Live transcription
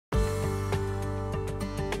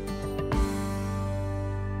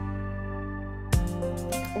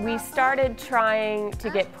We started trying to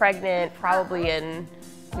get pregnant probably in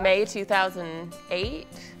May 2008.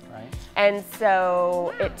 Right. And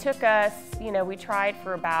so it took us, we tried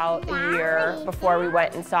for about a year before we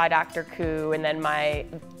went and saw Dr. Koo, and then my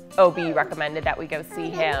OB recommended that we go see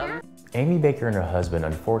him. Amy Baker and her husband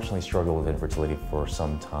unfortunately struggled with infertility for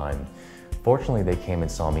some time. Fortunately, they came and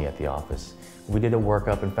saw me at the office. We did a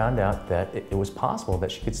workup and found out that it was possible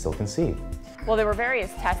that she could still conceive. Well, there were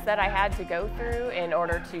various tests that I had to go through in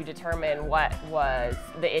order to determine what was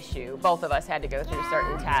the issue. Both of us had to go through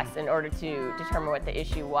certain tests in order to determine what the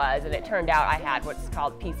issue was, and it turned out I had what's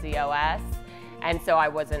called PCOS, and so I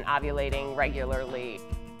wasn't ovulating regularly.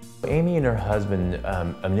 Amy and her husband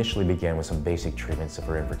initially began with some basic treatments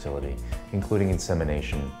for infertility, including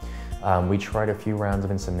insemination. We tried a few rounds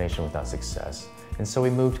of insemination without success, and so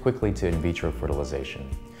we moved quickly to in vitro fertilization.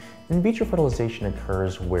 In vitro fertilization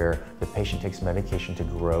occurs where the patient takes medication to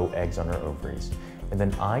grow eggs on her ovaries, and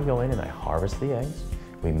then I go in and I harvest the eggs.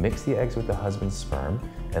 We mix the eggs with the husband's sperm,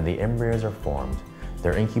 and the embryos are formed.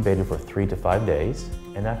 They're incubated for 3 to 5 days,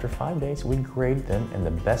 and after 5 days, we grade them, and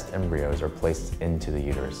the best embryos are placed into the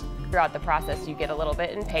uterus. Throughout the process, you get a little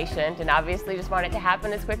bit impatient, and obviously just want it to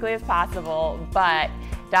happen as quickly as possible, but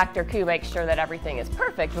Dr. Koo makes sure that everything is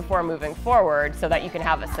perfect before moving forward so that you can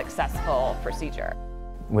have a successful procedure.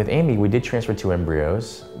 With Amy, we did transfer 2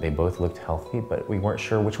 embryos. They both looked healthy, but we weren't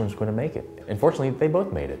sure which one was going to make it. Unfortunately, they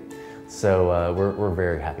both made it. So we're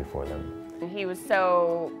very happy for them. He was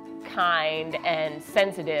so kind and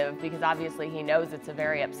sensitive because obviously he knows it's a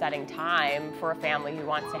very upsetting time for a family who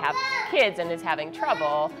wants to have kids and is having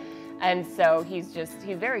trouble. And so he's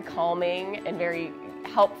very calming and very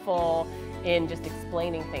helpful in just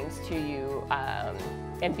explaining things to you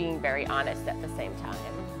and being very honest at the same time.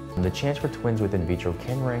 The chance for twins with in vitro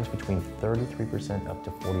can range between 33% up to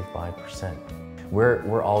 45%.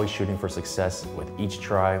 We're always shooting for success with each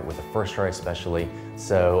try, with the first try especially,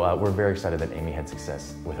 so we're very excited that Amy had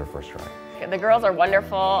success with her first try. The girls are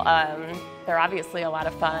wonderful. They're obviously a lot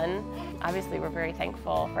of fun. Obviously, we're very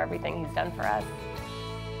thankful for everything he's done for us.